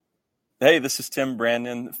Hey, this is Tim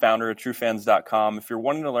Brandon, founder of TrueFans.com. If you're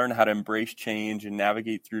wanting to learn how to embrace change and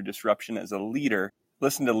navigate through disruption as a leader,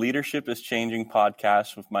 listen to Leadership is Changing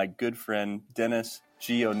podcast with my good friend, Dennis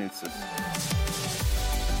Giannoutsas.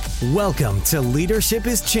 Welcome to Leadership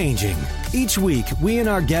is Changing. Each week, we and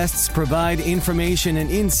our guests provide information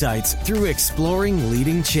and insights through exploring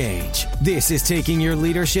leading change. This is taking your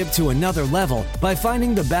leadership to another level by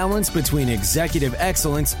finding the balance between executive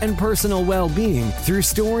excellence and personal well-being through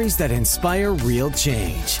stories that inspire real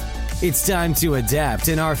change. It's time to adapt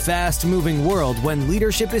in our fast-moving world when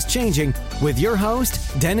leadership is changing with your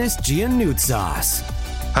host, Dennis Giannoutsas.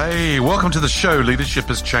 Hey, welcome to the show, Leadership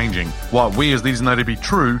is Changing. What we as leaders know to be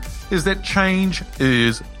true is that change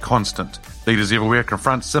is constant. Leaders everywhere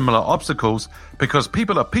confront similar obstacles because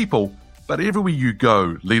people are people, but everywhere you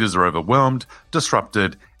go, leaders are overwhelmed,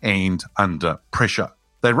 disrupted, and under pressure.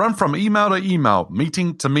 They run from email to email,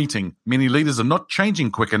 meeting to meeting. Many leaders are not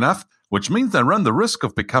changing quick enough, which means they run the risk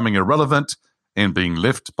of becoming irrelevant and being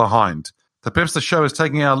left behind. Perhaps the show is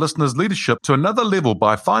taking our listeners' leadership to another level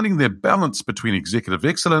by finding their balance between executive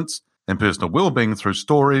excellence and personal well-being through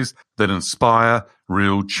stories that inspire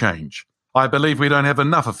real change. I believe we don't have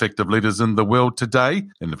enough effective leaders in the world today,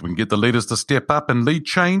 and if we can get the leaders to step up and lead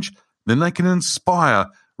change, then they can inspire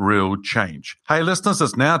real change. Hey listeners,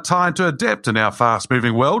 it's now time to adapt in our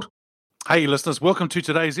fast-moving world. Hey listeners, welcome to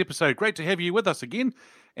today's episode. Great to have you with us again.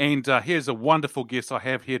 And here's a wonderful guest I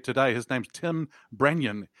have here today. His name's Tim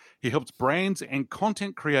Brandon. He helps brands and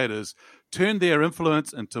content creators turn their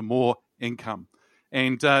influence into more income.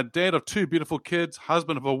 And dad of two beautiful kids,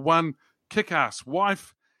 husband of a one kick-ass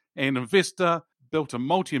wife, and investor, built a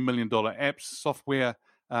multi-million-dollar apps software,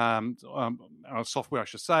 and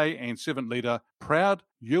servant leader, proud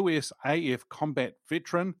USAF combat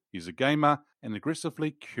veteran. He's a gamer and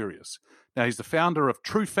aggressively curious. Now, he's the founder of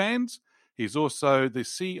TrueFans. He's also the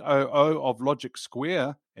COO of Logic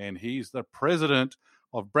Square, and he's the president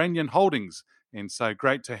of Brandon Holdings. And so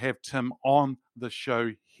great to have Tim on the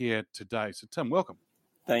show here today. So, Tim, welcome.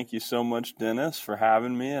 Thank you so much, Dennis, for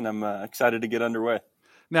having me, and I'm excited to get underway.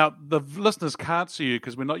 Now, the listeners can't see you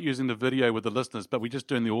because we're not using the video with the listeners, but we're just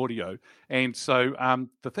doing the audio. And so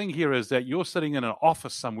the thing here is that you're sitting in an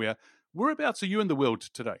office somewhere. Whereabouts are you in the world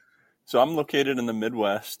today? So I'm located in the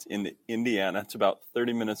Midwest in Indiana. It's about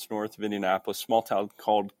 30 minutes north of Indianapolis, small town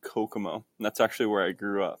called Kokomo. And that's actually where I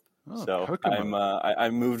grew up. Oh, so Kokomo. I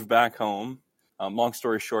moved back home. Long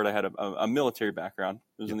story short, I had a military background.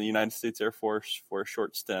 I was in the United States Air Force for a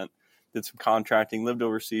short stint, did some contracting, lived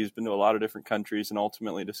overseas, been to a lot of different countries, and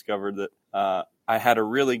ultimately discovered that I had a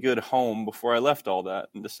really good home before I left all that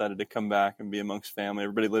and decided to come back and be amongst family.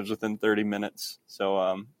 Everybody lives within 30 minutes.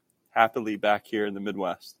 So happily back here in the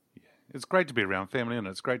Midwest. It's great to be around family, and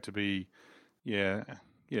it's great to be,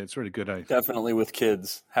 it's really good. Definitely with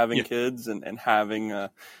kids, having kids and having,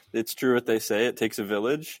 it's true what they say, it takes a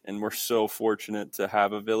village, and we're so fortunate to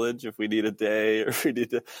have a village. If we need a day or if we need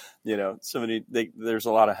to, there's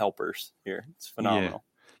a lot of helpers here. It's phenomenal.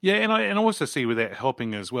 Yeah, and I also see with that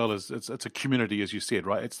helping as well as it's a community, as you said,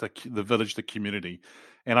 right? It's the village, the community,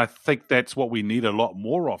 and I think that's what we need a lot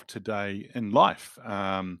more of today in life.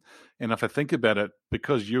 And if I think about it,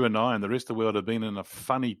 because you and I and the rest of the world have been in a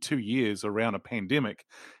funny 2 years around a pandemic,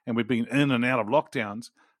 and we've been in and out of lockdowns,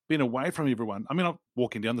 been away from everyone. I mean, I'm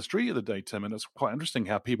walking down the street the other day, Tim, and it's quite interesting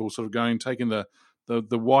how people sort of taking the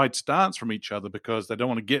wide stance from each other because they don't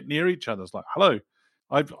want to get near each other. It's like, hello.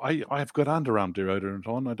 I've got underarm deodorant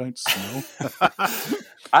on. I don't smell.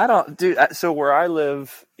 I don't, dude. So where I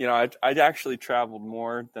live, I actually traveled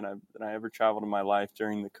more than I ever traveled in my life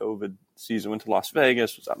during the COVID season. Went to Las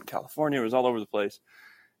Vegas, was out in California, was all over the place.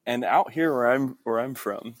 And out here where I'm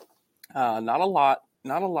from, not a lot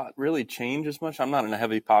really changed as much. I'm not in a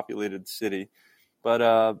heavily populated city, but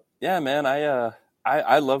man,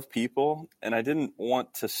 I love people, and I didn't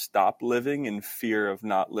want to stop living in fear of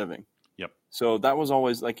not living. So that was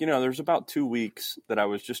always there's about 2 weeks that I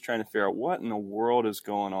was just trying to figure out what in the world is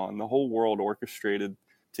going on. The whole world orchestrated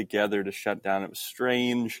together to shut down. It was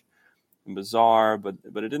strange and bizarre, but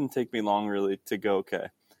it didn't take me long really to go, okay,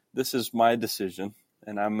 this is my decision,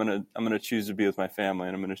 and I'm gonna choose to be with my family,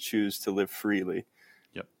 and I'm gonna choose to live freely.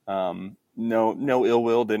 Yep. No ill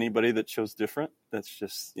will to anybody that chose different. That's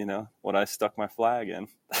just what I stuck my flag in.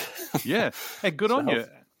 Yeah. Hey, good on you.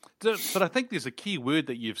 But I think there's a key word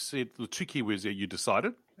that you've said, the two key words that you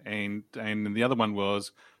decided, and the other one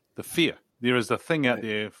was the fear. There is a thing out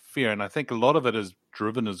there, fear, and I think a lot of it is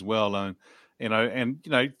driven as well. And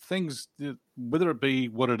things, whether it be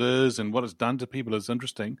what it is and what it's done to people is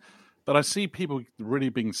interesting, but I see people really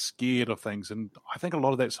being scared of things, and I think a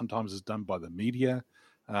lot of that sometimes is done by the media.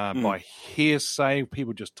 by hearsay,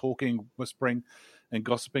 people just talking, whispering, and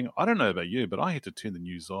gossiping. I don't know about you, but I had to turn the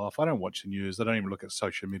news off. I don't watch the news. I don't even look at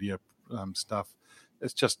social media stuff.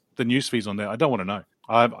 It's just the news feeds on there. I don't want to know.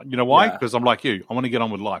 You know why? Because I'm like you. I want to get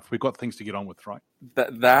on with life. We've got things to get on with, right?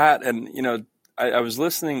 That and, I was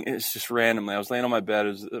listening. It's just randomly. I was laying on my bed.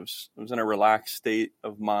 I was in a relaxed state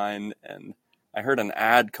of mind, and I heard an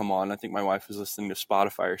ad come on. I think my wife was listening to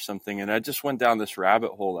Spotify or something, and I just went down this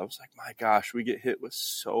rabbit hole. I was like, my gosh, we get hit with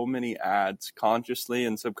so many ads consciously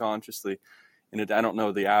and subconsciously. And I don't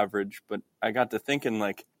know the average, but I got to thinking,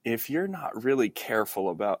 like, if you're not really careful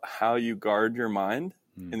about how you guard your mind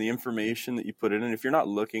and the information that you put in, and if you're not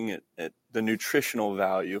looking at the nutritional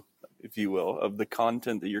value, if you will, of the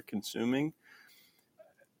content that you're consuming,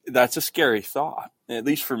 that's a scary thought, at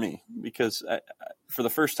least for me, because for the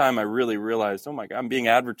first time I really realized, oh my God, I'm being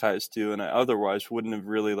advertised to, and I otherwise wouldn't have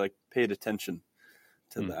really paid attention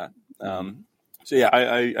to that. So yeah,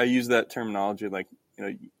 I use that terminology,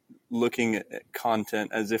 looking at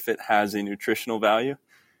content as if it has a nutritional value,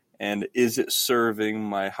 and is it serving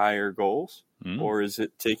my higher goals, or is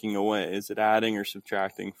it taking away? Is it adding or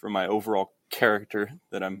subtracting from my overall character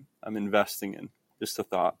that I'm investing in? Just a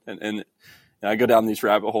thought, and I go down these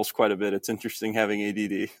rabbit holes quite a bit. It's interesting having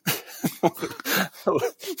ADD.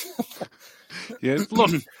 Yeah,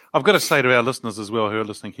 look, I've got to say to our listeners as well who are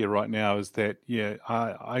listening here right now is that,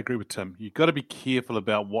 I agree with Tim. You've got to be careful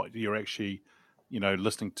about what you're actually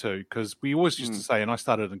listening to, because we always used to say, and I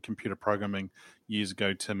started in computer programming years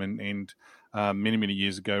ago, Tim, and many, many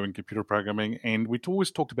years ago in computer programming, and we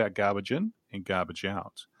always talked about garbage in and garbage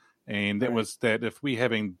out. And that was that if we're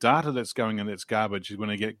having data that's going in that's garbage, you're going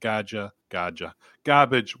to get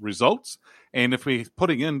garbage results. And if we're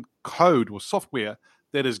putting in code or software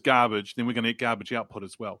that is garbage, then we're going to get garbage output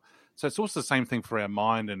as well. So it's also the same thing for our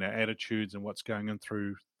mind and our attitudes and what's going in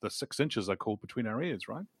through the 6 inches I call between our ears,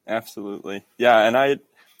 right? Absolutely. Yeah. And I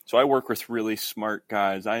work with really smart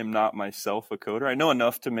guys. I am not myself a coder. I know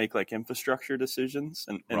enough to make infrastructure decisions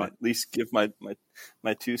and Right. at least give my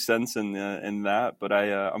 2 cents in that. But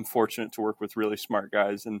I'm fortunate to work with really smart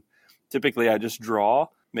guys. And typically I just draw,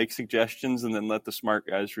 make suggestions, and then let the smart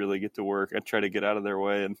guys really get to work. I try to get out of their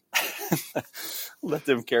way and let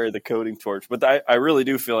them carry the coding torch. But I really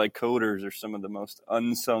do feel like coders are some of the most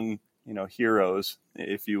unsung heroes,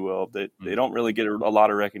 if you will, that they don't really get a lot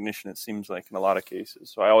of recognition, it seems like, in a lot of cases.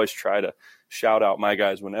 So I always try to shout out my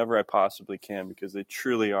guys whenever I possibly can, because they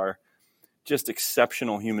truly are just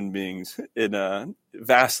exceptional human beings in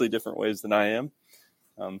vastly different ways than I am.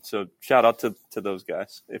 So shout out to those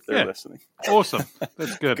guys if they're listening. Awesome.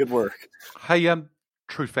 That's good. Good work. Hey,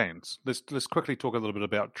 True Fans. Let's quickly talk a little bit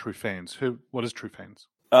about True Fans. What is True Fans?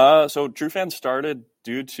 So True Fans started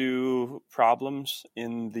due to problems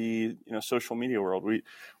in the social media world.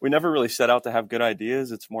 We never really set out to have good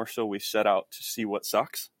ideas. It's more so we set out to see what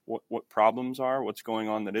sucks, what problems are, what's going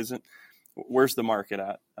on that isn't. Where's the market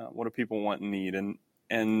at? What do people want and need?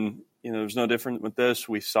 And there's no different with this.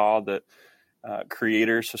 We saw that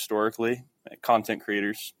creators historically, content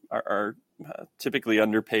creators are typically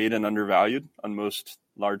underpaid and undervalued on most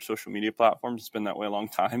large social media platforms. It's been that way a long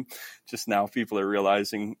time. Just now people are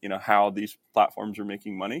realizing, how these platforms are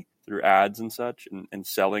making money through ads and such, and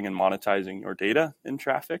selling and monetizing your data and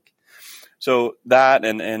traffic. So that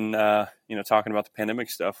and talking about the pandemic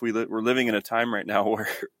stuff, we're living in a time right now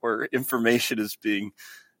where information is being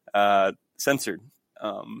censored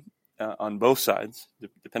on both sides,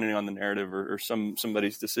 depending on the narrative or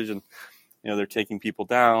somebody's decision. They're taking people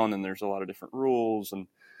down, and there's a lot of different rules. And,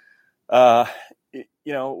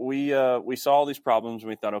 we saw all these problems, and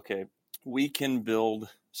we thought, okay, we can build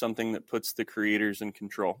something that puts the creators in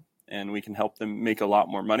control, and we can help them make a lot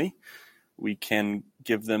more money. We can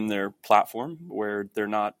give them their platform where they're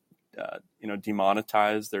not,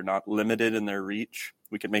 demonetized. They're not limited in their reach.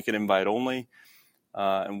 We could make it invite only.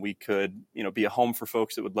 And we could, be a home for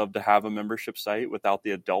folks that would love to have a membership site without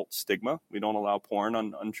the adult stigma. We don't allow porn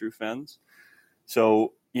on True Fans.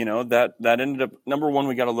 So, that ended up, number one,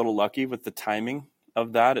 we got a little lucky with the timing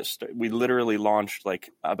of that. We literally launched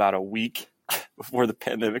about a week before the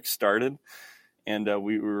pandemic started. And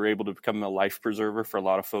we were able to become a life preserver for a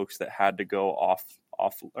lot of folks that had to go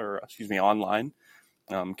online.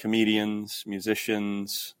 Comedians,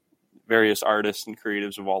 musicians, various artists and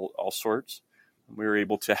creatives of all sorts. We were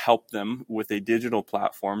able to help them with a digital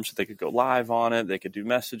platform so they could go live on it. They could do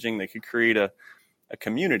messaging. They could create a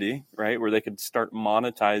community, right, where they could start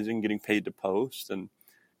monetizing, getting paid to post. And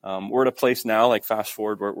we're at a place now, fast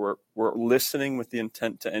forward, where we're listening with the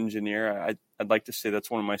intent to engineer. I'd like to say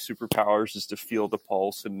that's one of my superpowers, is to feel the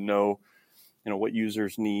pulse and know, what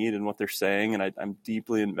users need and what they're saying. And I'm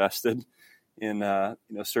deeply invested in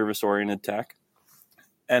service-oriented tech.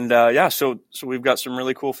 And so we've got some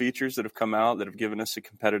really cool features that have come out that have given us a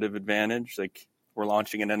competitive advantage. Like we're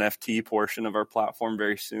launching an NFT portion of our platform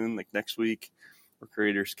very soon, like next week, where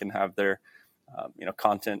creators can have their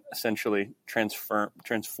content essentially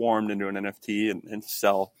transformed into an NFT and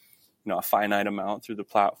sell a finite amount through the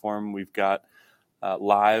platform. We've got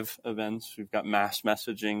live events, we've got mass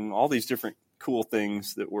messaging, all these different cool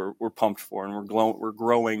things that we're pumped for, and we're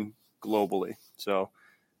growing globally. So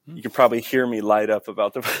you can probably hear me light up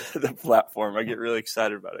about the platform. I get really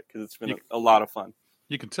excited about it because it's been a lot of fun.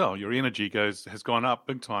 You can tell your energy has gone up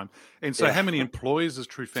big time. And so how many employees is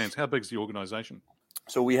True Fans? How big is the organization?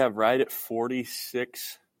 So we have right at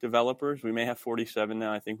 46 developers. We may have 47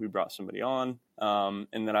 now. I think we brought somebody on.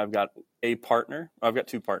 And then I've got a partner. I've got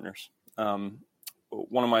two partners. Our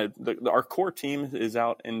core team is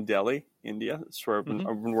out in Delhi, India. That's where I've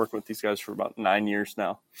been working with these guys for about 9 years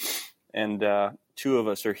now. And two of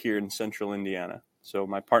us are here in central Indiana. So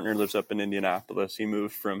my partner lives up in Indianapolis. He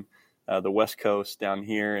moved from the West Coast down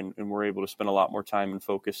here, and we're able to spend a lot more time and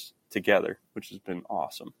focus together, which has been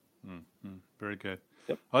awesome. Very good.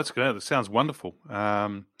 Yep. Oh, that's good. That sounds wonderful.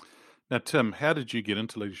 Now, Tim, how did you get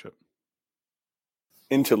into leadership?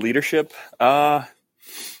 Into leadership? I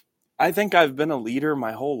think I've been a leader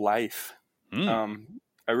my whole life. I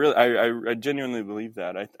genuinely believe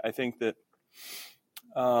that. I think that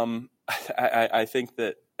I think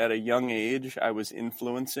that at a young age I was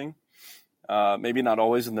influencing, maybe not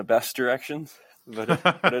always in the best directions, but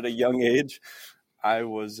at a young age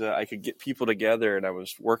I could get people together, and I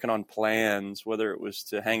was working on plans, whether it was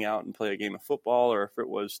to hang out and play a game of football, or if it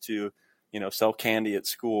was to, sell candy at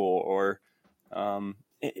school, or,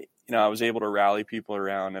 I was able to rally people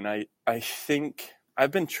around. And I think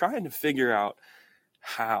I've been trying to figure out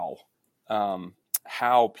how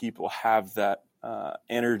people have that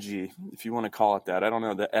energy, if you want to call it that. I don't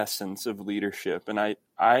know, the essence of leadership. And I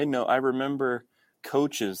remember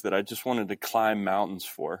coaches that I just wanted to climb mountains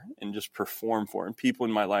for and just perform for, and people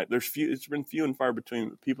in my life. It's been few and far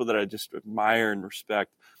between people that I just admire and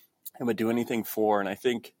respect and would do anything for. And I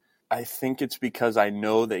think it's because I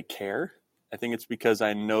know they care. I think it's because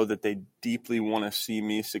I know that they deeply want to see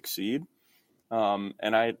me succeed.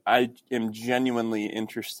 And I am genuinely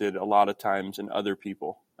interested a lot of times in other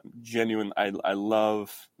people. I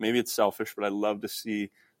love, maybe it's selfish, but I love to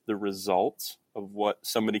see the results of what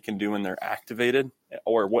somebody can do when they're activated,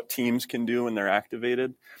 or what teams can do when they're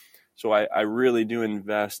activated. So I really do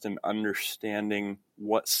invest in understanding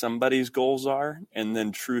what somebody's goals are, and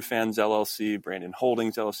then True Fans LLC, Brandon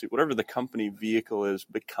Holdings LLC, whatever the company vehicle is,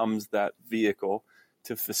 becomes that vehicle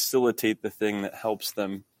to facilitate the thing that helps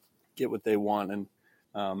them get what they want. And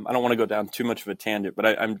I don't want to go down too much of a tangent,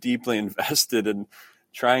 but I'm deeply invested in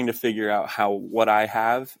trying to figure out how what I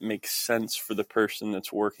have makes sense for the person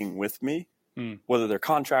that's working with me, whether they're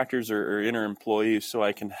contractors or inner employees, so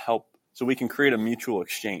I can help, so we can create a mutual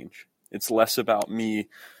exchange. It's less about me,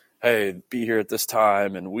 hey, be here at this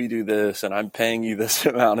time and we do this and I'm paying you this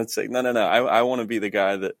amount. It's like, no. I want to be the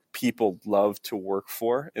guy that people love to work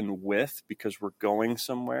for and with, because we're going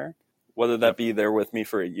somewhere, whether that be there with me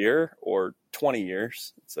for a year or 20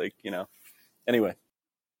 years. It's like, anyway.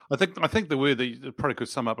 I think the word that probably could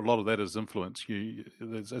sum up a lot of that is influence.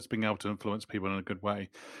 It's being able to influence people in a good way.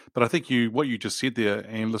 But I think what you just said there,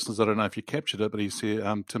 and listeners, I don't know if you captured it, but he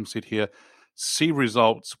said, Tim said here, see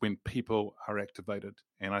results when people are activated.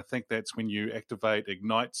 And I think that's when you activate,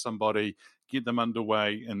 ignite somebody, get them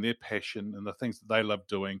underway in their passion and the things that they love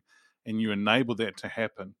doing, and you enable that to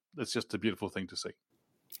happen. It's just a beautiful thing to see.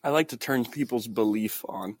 I like to turn people's belief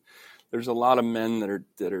on. There's a lot of men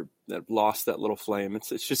that have lost that little flame.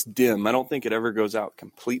 It's just dim. I don't think it ever goes out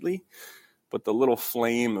completely, but the little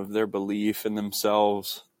flame of their belief in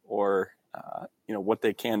themselves, or what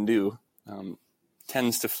they can do,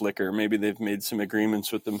 tends to flicker. Maybe they've made some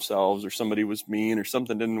agreements with themselves, or somebody was mean, or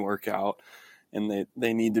something didn't work out, and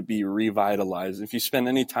they need to be revitalized. If you spend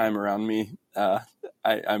any time around me,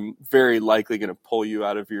 I'm very likely going to pull you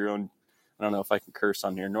out of your own. I don't know if I can curse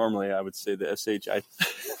on here. Normally, I would say the SHI.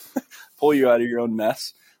 Pull you out of your own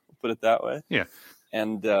mess. We'll put it that way. Yeah.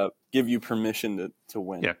 And give you permission to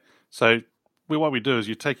win. Yeah. So what we do is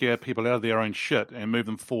you take people out of their own shit and move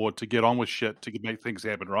them forward to get on with shit to make things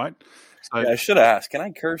happen, right? So, I should have asked. Can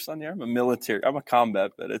I curse on here? I'm a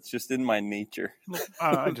combat, but it's just in my nature.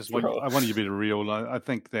 I want you to be real. I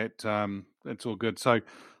think that it's all good. So,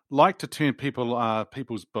 like to turn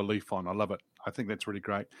people's belief on. I love it. I think that's really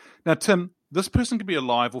great. Now, Tim, this person could be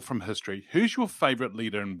alive or from history. Who's your favorite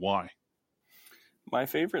leader and why? My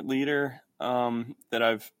favorite leader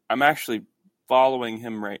that I'm actually following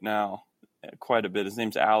him right now quite a bit. His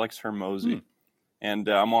name's Alex Hormozi. And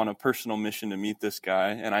I'm on a personal mission to meet this guy,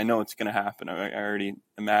 and I know it's going to happen. I already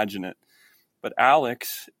imagine it. But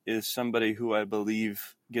Alex is somebody who I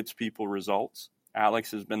believe gets people results.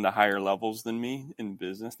 Alex has been to higher levels than me in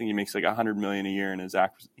business. I think he makes like $100 million a year, and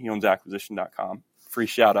he owns acquisition.com. Free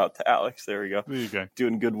shout out to Alex. There we go. There you go.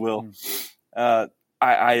 Doing goodwill. I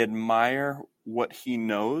admire what he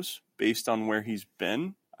knows based on where he's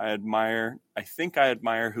been. I think I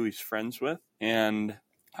admire who he's friends with. And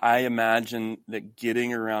I imagine that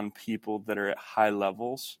getting around people that are at high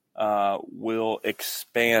levels will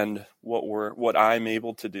expand what I'm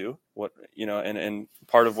able to do, and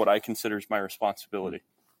part of what I consider is my responsibility,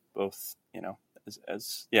 both,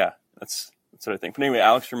 that's what I think. But anyway,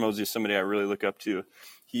 Alex Hormozi is somebody I really look up to.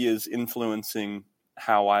 He is influencing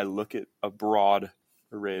how I look at a broad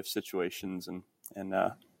array of situations and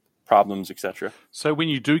problems, etc. So when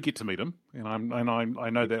you do get to meet him, and I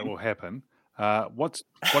know that will happen, what's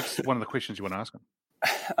one of the questions you want to ask him?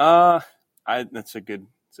 That's a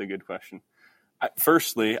good question.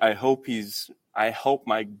 Firstly, I hope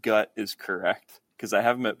my gut is correct, because I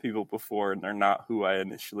have met people before and they're not who I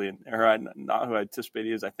not who I anticipate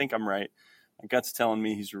he is. I think I'm right. My gut's telling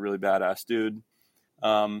me he's a really badass dude.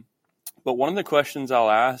 But one of the questions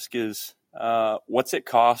I'll ask is, what's it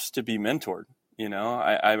cost to be mentored?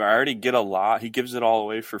 I already get a lot. He gives it all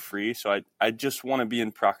away for free. So I just want to be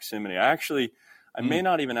in proximity. I may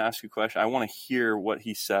not even ask a question. I want to hear what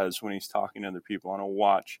he says when he's talking to other people. I want to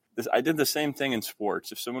watch this. I did the same thing in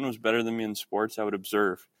sports. If someone was better than me in sports, I would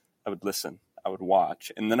observe, I would listen, I would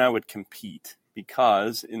watch, and then I would compete.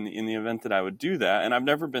 Because in the event that I would do that, and I've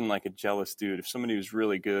never been like a jealous dude. If somebody was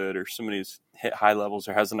really good, or somebody's hit high levels,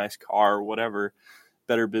 or has a nice car, or whatever,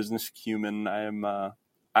 better business acumen,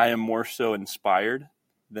 I am more so inspired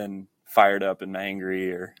than fired up and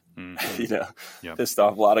angry or pissed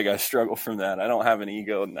off. A lot of guys struggle from that. I don't have an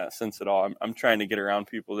ego in that sense at all. I'm trying to get around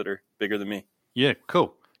people that are bigger than me. Yeah,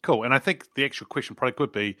 cool. And I think the actual question probably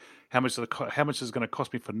could be, how much is it going to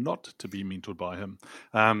cost me for not to be mentored by him?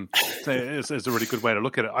 It's a really good way to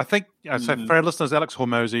look at it. I think, so for our listeners, Alex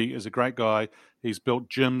Hormozi is a great guy. He's built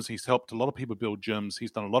gyms. He's helped a lot of people build gyms. He's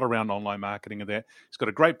done a lot around online marketing and that. He's got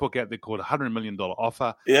a great book out there called $100 Million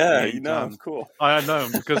Offer. Yeah, it's cool. I know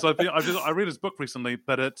him because I read his book recently,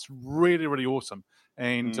 but it's really, really awesome.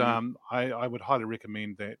 And I would highly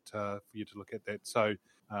recommend that for you to look at that. So,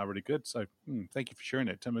 really good. So thank you for sharing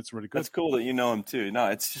that, Tim. It's really good. That's cool that you know him too. No,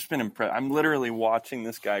 it's just been impressive. I'm literally watching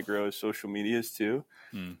this guy grow his social medias too.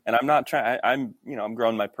 And I'm not trying, I'm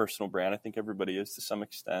growing my personal brand. I think everybody is to some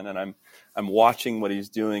extent. And I'm watching what he's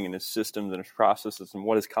doing and his systems and his processes and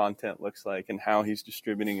what his content looks like and how he's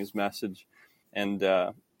distributing his message. And,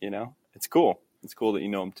 it's cool. It's cool that you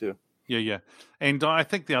know him too. Yeah. And I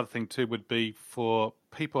think the other thing too would be for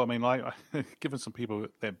people, giving some people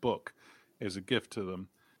that book as a gift to them.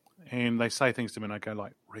 And they say things to me and I go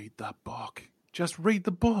like, read the book. Just read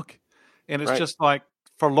the book. And it's just like,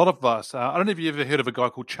 for a lot of us, I don't know if you've ever heard of a guy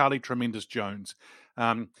called Charlie Tremendous Jones.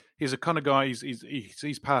 He's a kind of guy,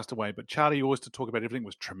 he's passed away, but Charlie always to talk about everything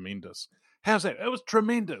was tremendous. How's that? It was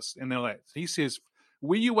tremendous. And they're like, he says,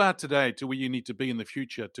 where you are today to where you need to be in the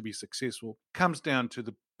future to be successful comes down to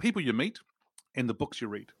the people you meet and the books you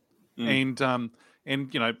read. And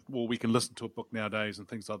we can listen to a book nowadays and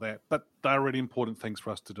things like that, but they're really important things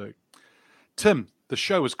for us to do. Tim, the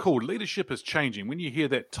show is called Leadership is Changing. When you hear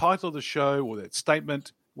that title of the show or that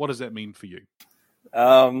statement, what does that mean for you?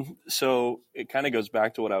 So it kind of goes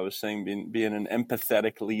back to what I was saying, being an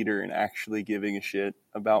empathetic leader and actually giving a shit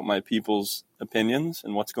about my people's opinions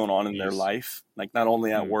and what's going on in their life, like not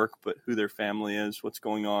only at work, but who their family is, what's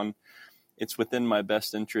going on. It's within my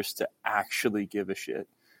best interest to actually give a shit.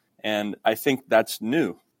 And I think that's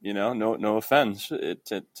new, no offense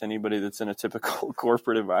to anybody that's in a typical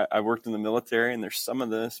corporate. I worked in the military and there's some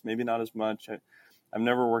of this, maybe not as much. I've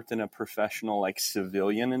never worked in a professional, like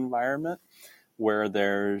civilian environment where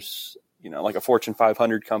there's, like a Fortune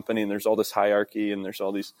 500 company and there's all this hierarchy and there's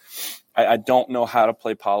all these, I don't know how to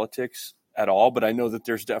play politics at all, but I know that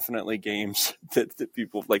there's definitely games that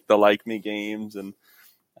people like the Like Me games and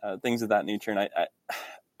things of that nature. And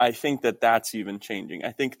I think that that's even changing.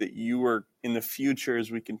 I think that you are in the future, as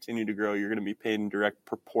we continue to grow, you're going to be paid in direct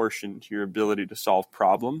proportion to your ability to solve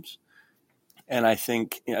problems. And I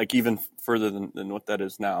think like even further than what that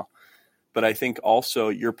is now. But I think also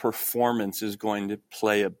your performance is going to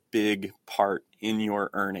play a big part in your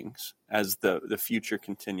earnings as the future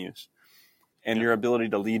continues. And your ability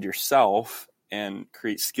to lead yourself and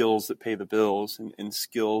create skills that pay the bills and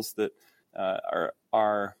skills that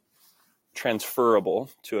are transferable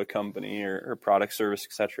to a company or product, service,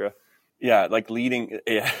 etc., Yeah, like leading.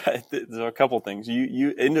 Yeah, there's a couple things.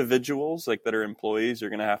 You individuals like that are employees are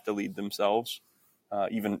going to have to lead themselves,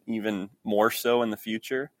 even more so in the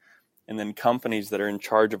future. And then companies that are in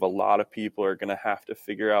charge of a lot of people are going to have to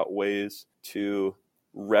figure out ways to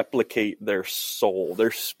replicate their soul,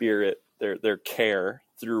 their spirit, their care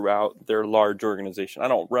throughout their large organization. I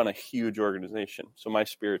don't run a huge organization, so my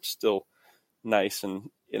spirit's still nice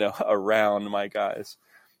and around my guys.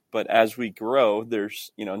 But as we grow,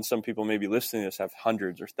 there's, and some people maybe listening to this have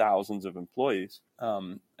hundreds or thousands of employees.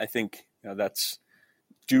 I think that's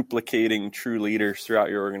duplicating true leaders throughout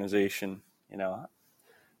your organization.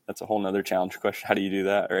 That's a whole nother challenge question. How do you do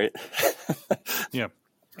that, right? Yeah.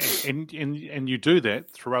 And you do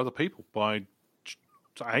that through other people by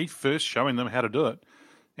first showing them how to do it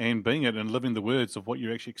and being it and living the words of what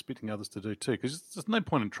you're actually expecting others to do too. Because there's no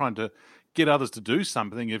point in trying to get others to do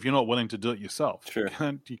something if you're not willing to do it yourself. Sure.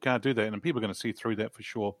 You can't do that. And people are going to see through that for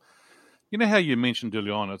sure. You know how you mentioned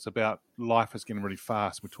earlier on, it's about life is getting really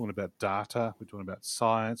fast. We're talking about data. We're talking about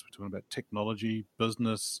science. We're talking about technology,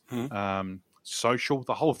 business, social,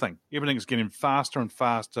 the whole thing. Everything is getting faster and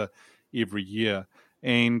faster every year.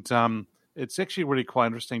 And it's actually really quite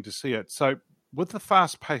interesting to see it. So with the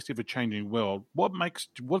fast-paced, ever-changing world, what's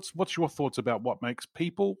your thoughts about what makes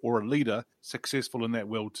people or a leader successful in that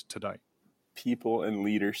world today? People and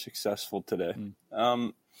leaders successful today.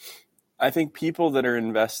 I think people that are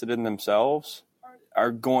invested in themselves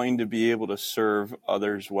are going to be able to serve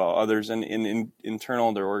others well, others in internal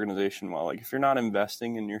of their organization well. Like if you're not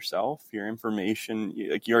investing in yourself, your information,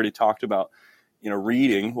 like you already talked about,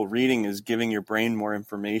 reading. Well, reading is giving your brain more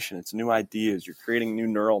information. It's new ideas. You're creating new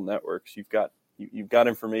neural networks. You've got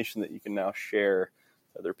information that you can now share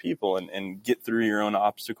to other people and get through your own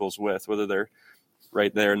obstacles with, whether they're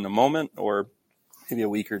right there in the moment or maybe a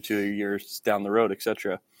week or 2 years down the road,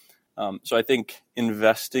 etc. So I think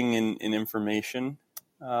investing in information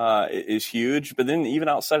is huge. But then even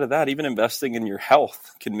outside of that, even investing in your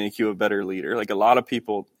health can make you a better leader. Like a lot of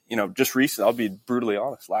people, just recently, I'll be brutally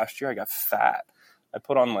honest, last year I got fat. I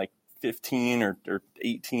put on like 15 or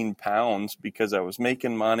 18 pounds because I was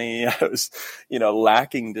making money. I was,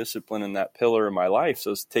 lacking discipline in that pillar of my life. So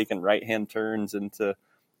I was taking right-hand turns into,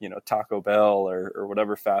 Taco Bell or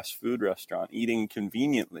whatever fast food restaurant, eating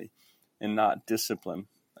conveniently and not discipline.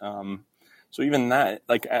 So even that,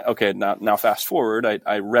 like, okay, now fast forward,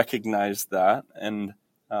 I recognized that and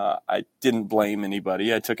I didn't blame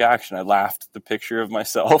anybody. I took action. I laughed at the picture of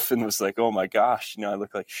myself and was like, oh my gosh, I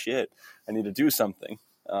look like shit. I need to do something.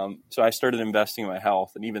 So I started investing in my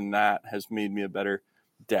health, and even that has made me a better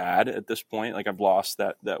dad at this point. Like I've lost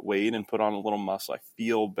that weight and put on a little muscle. I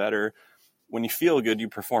feel better. When you feel good, you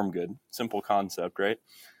perform good. Simple concept, right?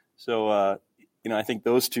 So, I think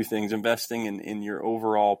those two things, investing in your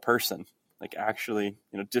overall person, like actually,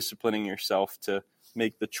 disciplining yourself to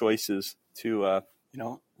make the choices to,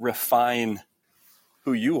 refine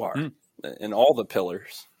who you are in all the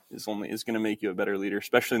pillars is going to make you a better leader,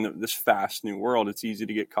 especially in this fast new world. It's easy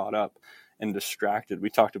to get caught up and distracted. We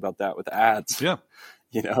talked about that with ads. Yeah.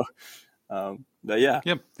 But yeah.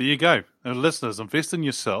 Yep. There you go. And listeners, invest in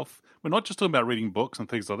yourself. We're not just talking about reading books and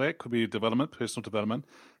things like that. It could be development, personal development,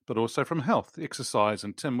 but also from health, exercise.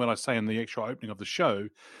 And Tim, what I say in the actual opening of the show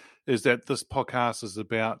is that this podcast is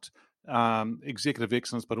about executive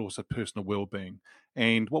excellence, but also personal well-being.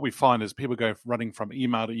 And what we find is people go running from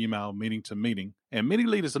email to email, meeting to meeting, and many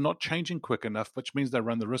leaders are not changing quick enough, which means they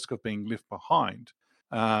run the risk of being left behind.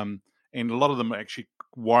 And a lot of them are actually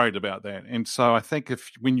worried about that. And so I think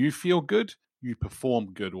when you feel good, you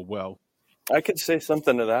perform good or well. I could say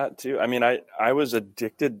something to that too. I mean, I was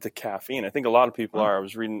addicted to caffeine. I think a lot of people are.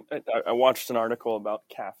 I watched an article about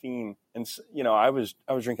caffeine, and I was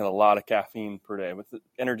drinking a lot of caffeine per day with the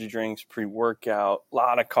energy drinks, pre-workout, a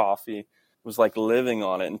lot of coffee. It was like living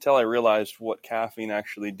on it until I realized what caffeine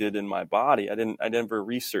actually did in my body. I never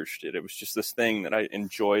researched it. It was just this thing that I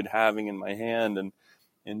enjoyed having in my hand and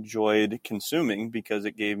enjoyed consuming because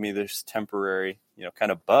it gave me this temporary,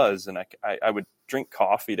 kind of buzz. And I would drink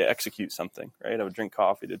coffee to execute something, right? I would drink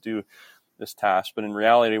coffee to do this task. But in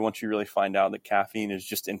reality, once you really find out that caffeine is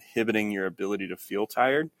just inhibiting your ability to feel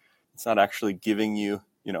tired, it's not actually giving you,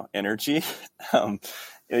 energy.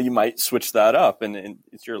 You might switch that up and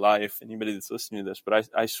it's your life. Anybody that's listening to this, but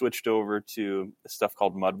I switched over to stuff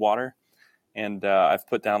called mud water, and I've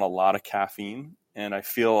put down a lot of caffeine and I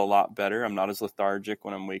feel a lot better. I'm not as lethargic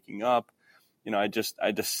when I'm waking up. I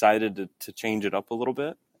decided to change it up a little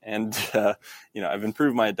bit. And, I've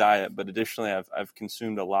improved my diet, but additionally I've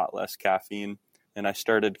consumed a lot less caffeine, and I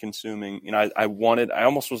started consuming, I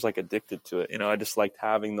almost was like addicted to it. I just liked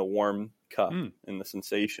having the warm cup and the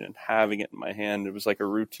sensation and having it in my hand. It was like a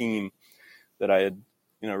routine. that I had,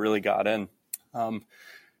 really got in.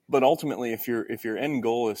 But ultimately, if your end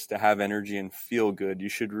goal is to have energy and feel good, you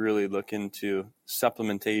should really look into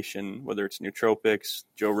supplementation, whether it's nootropics.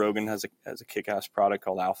 Joe Rogan has a kick-ass product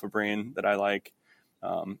called Alpha Brain that I like.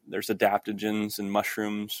 There's adaptogens and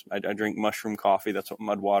mushrooms. I drink mushroom coffee. That's what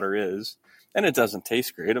mud water is. And it doesn't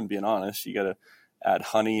taste great, I'm being honest. You got to add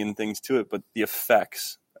honey and things to it, but the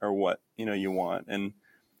effects are what, you want. And,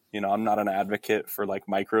 I'm not an advocate for like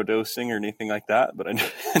microdosing or anything like that, but I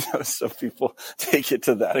know some people take it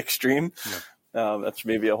to that extreme. Yeah. That's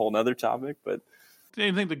maybe a whole nother topic, but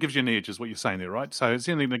anything that gives you an edge is what you're saying there, right? So it's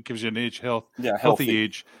anything that gives you an edge, healthy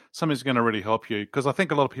edge, something's going to really help you. Because I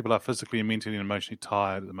think a lot of people are physically and mentally and emotionally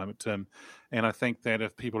tired at the moment, Tim. And I think that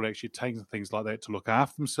if people are actually taking things like that to look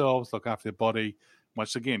after themselves, look after their body,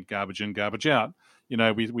 once again, garbage in, garbage out,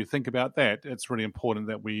 we think about that. It's really important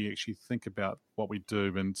that we actually think about what we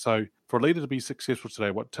do. And so for a leader to be successful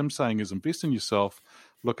today, what Tim's saying is invest in yourself,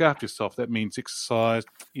 look after yourself. That means exercise,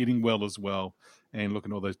 eating well as well, and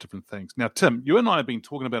looking at all those different things. Now, Tim, you and I have been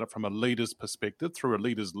talking about it from a leader's perspective, through a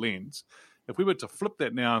leader's lens. If we were to flip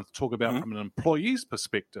that now and talk about from an employee's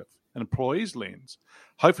perspective, an employee's lens,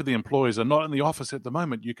 hopefully the employees are not in the office at the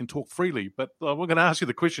moment. You can talk freely. But we're going to ask you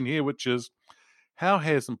the question here, which is, how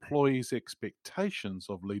has employees' expectations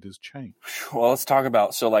of leaders changed? Well, let's talk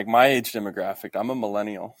about, so like my age demographic, I'm a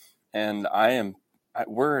millennial, and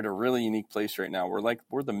we're at a really unique place right now.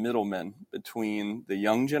 We're the middlemen between the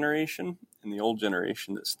young generation and the old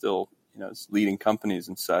generation that still, is leading companies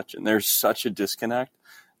and such. And there's such a disconnect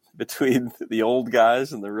between the old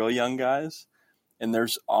guys and the real young guys. And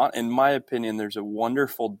in my opinion, there's a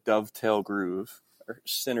wonderful dovetail groove or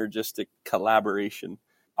synergistic collaboration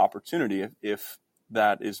opportunity if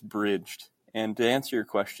that is bridged. And to answer your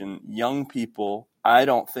question, young people, I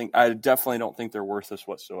definitely don't think they're worthless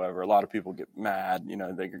whatsoever. A lot of people get mad,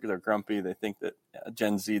 they're grumpy. They think that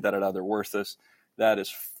Gen Z, they're worthless.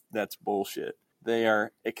 That's bullshit. They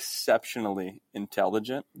are exceptionally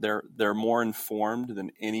intelligent. They're more informed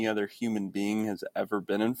than any other human being has ever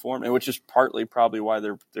been informed, and which is partly probably why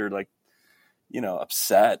they're like,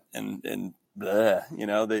 upset and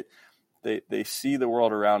bleh, They see the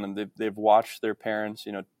world around them. They've watched their parents,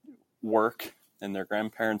 work and their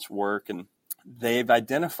grandparents work, and they've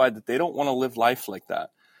identified that they don't want to live life like that.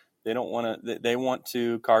 They want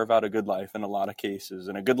to carve out a good life in a lot of cases.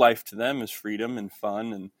 And a good life to them is freedom and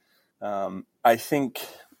fun. And I think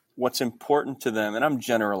what's important to them, and I'm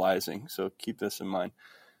generalizing, so keep this in mind.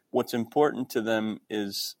 What's important to them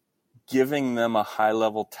is giving them a high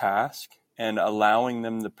level task and allowing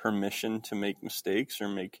them the permission to make mistakes or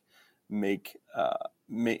make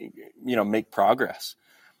progress.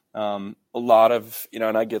 A lot of,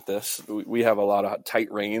 and I get this, we have a lot of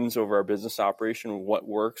tight reins over our business operation. What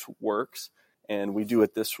works, and we do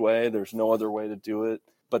it this way. There's no other way to do it.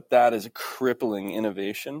 But that is a crippling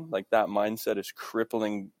innovation. Like that mindset is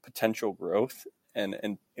crippling potential growth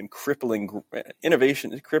and crippling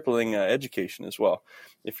innovation, is crippling education as well.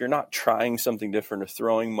 If you're not trying something different or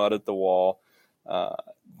throwing mud at the wall,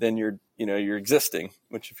 then you're existing,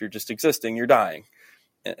 which if you're just existing, you're dying.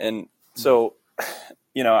 And so,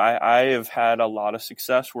 I have had a lot of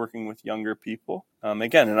success working with younger people.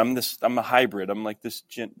 Again, and I'm a hybrid. I'm like this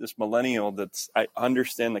millennial I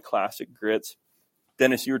understand the classic grits.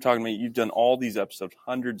 Dennis, you were talking about, you've done all these episodes,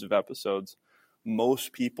 hundreds of episodes.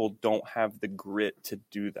 Most people don't have the grit to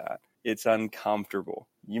do that. It's uncomfortable.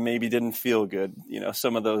 You maybe didn't feel good,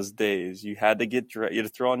 some of those days. You had to you had to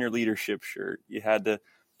throw on your leadership shirt. You had to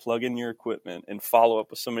plug in your equipment and follow up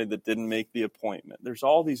with somebody that didn't make the appointment. There's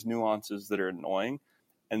all these nuances that are annoying.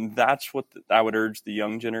 And that's what I would urge the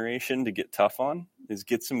young generation to get tough on, is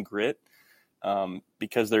get some grit,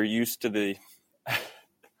 because they're used to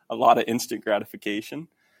a lot of instant gratification.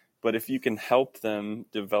 But if you can help them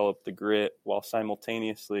develop the grit while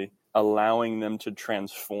simultaneously allowing them to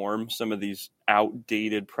transform some of these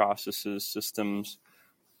outdated processes, systems,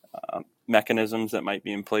 mechanisms that might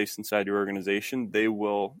be in place inside your organization, they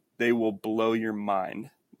will blow your mind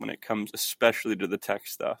when it comes, especially to the tech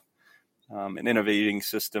stuff, and innovating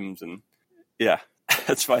systems. And yeah,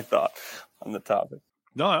 that's my thought on the topic.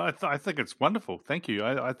 No, I think it's wonderful. Thank you.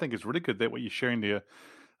 I think it's really good that what you're sharing there.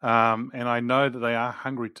 And I know that they are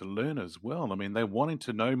hungry to learn as well. I mean, they're wanting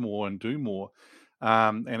to know more and do more.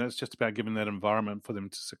 And it's just about giving that environment for them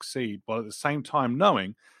to succeed, while at the same time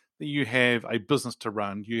knowing that you have a business to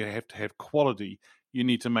run, you have to have quality. You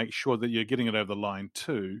need to make sure that you're getting it over the line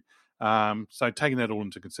too. So taking that all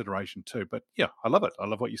into consideration too. But yeah, I love it. I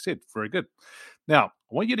love what you said. Very good. Now, I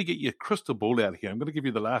want you to get your crystal ball out here. I'm going to give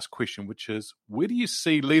you the last question, which is, where do you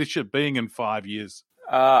see leadership being in 5 years?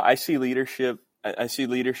 I see leadership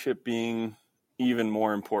being even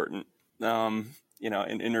more important,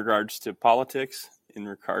 in regards to politics, in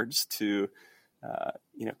regards to,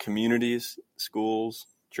 communities, schools,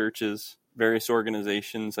 churches, various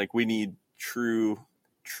organizations. Like, we need true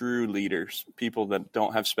leaders, people that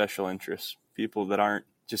don't have special interests, people that aren't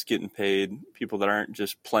just getting paid, people that aren't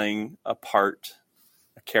just playing a part,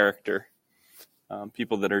 a character,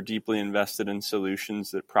 people that are deeply invested in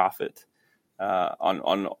solutions that profit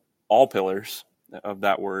on all pillars of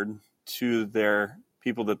that word to their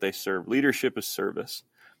people that they serve. Leadership is service.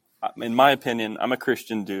 In my opinion, I'm a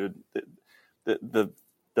Christian dude. The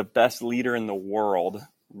best leader in the world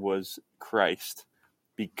was Christ,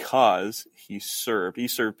 because he served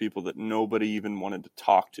people that nobody even wanted to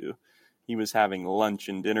talk to. He was having lunch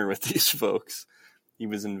and dinner with these folks. He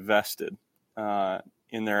was invested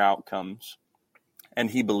in their outcomes, and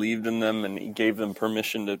he believed in them, and he gave them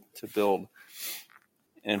permission to build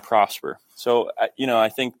and prosper. So, I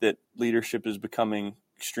think that leadership is becoming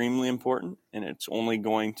extremely important, and it's only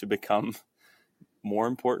going to become more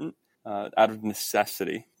important out of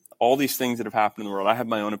necessity. All these things that have happened in the world, I have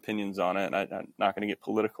my own opinions on it, and I'm not going to get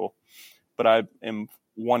political, but I am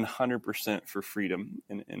 100% for freedom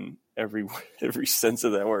in every sense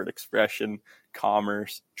of that word: expression,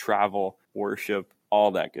 commerce, travel, worship,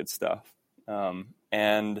 all that good stuff.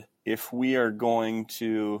 And if we are going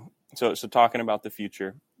to, so talking about the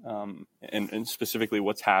future, and specifically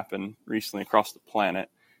what's happened recently across the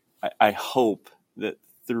planet, I hope that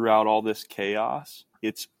throughout all this chaos,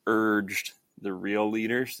 it's urged the real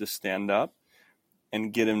leaders to stand up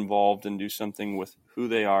and get involved and do something with who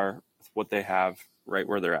they are, with what they have, right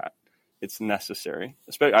where they're at. It's necessary.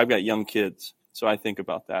 Especially, I've got young kids, so I think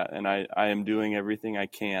about that, and I am doing everything I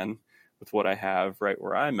can with what I have right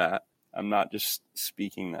where I'm at. I'm not just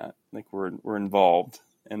speaking that. Like, we're involved,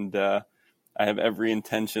 and I have every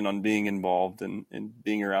intention on being involved and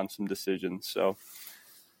being around some decisions. So,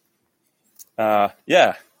 I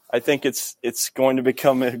think it's going to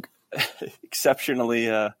become exceptionally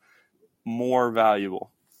more valuable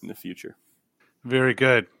in the future. Very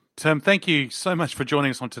good. Tim, thank you so much for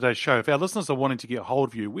joining us on today's show. If our listeners are wanting to get a hold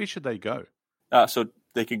of you, where should they go? So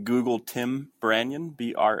they could Google Tim Branyan,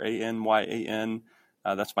 Branyan.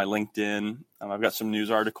 That's my LinkedIn. I've got some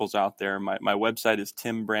news articles out there. My website is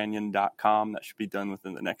timbranyan.com. That should be done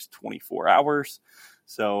within the next 24 hours.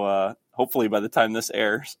 So hopefully by the time this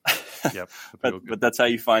airs. Yep. but that's how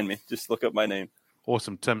you find me. Just look up my name.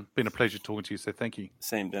 Awesome, Tim. Been a pleasure talking to you, so thank you.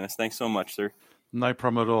 Same, Dennis. Thanks so much, sir. No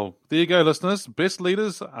problem at all. There you go, listeners. Best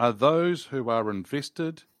leaders are those who are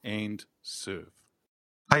invested and serve.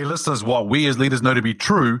 Hey, listeners, what we as leaders know to be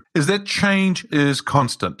true is that change is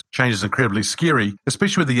constant. Change is incredibly scary,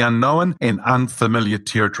 especially with the unknown and unfamiliar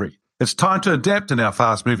territory. It's time to adapt in our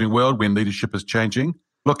fast-moving world when leadership is changing.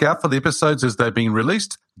 Look out for the episodes as they're being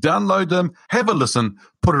released. Download them, have a listen,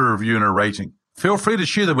 put a review and a rating. Feel free to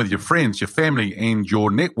share them with your friends, your family, and your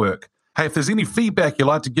network. Hey, if there's any feedback you'd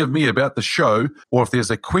like to give me about the show, or if there's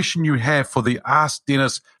a question you have for the Ask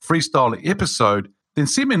Dennis Freestyle episode, then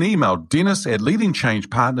send me an email,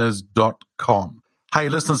 dennis@leadingchangepartners.com. Hey,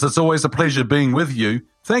 listeners, it's always a pleasure being with you.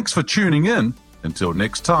 Thanks for tuning in. Until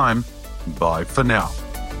next time, bye for now.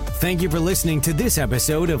 Thank you for listening to this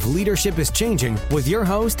episode of Leadership is Changing with your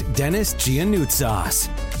host, Dennis Giannoutsas.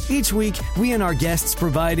 Each week, we and our guests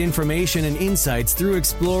provide information and insights through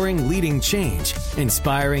exploring leading change,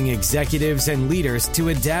 inspiring executives and leaders to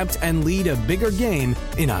adapt and lead a bigger game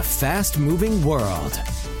in a fast-moving world.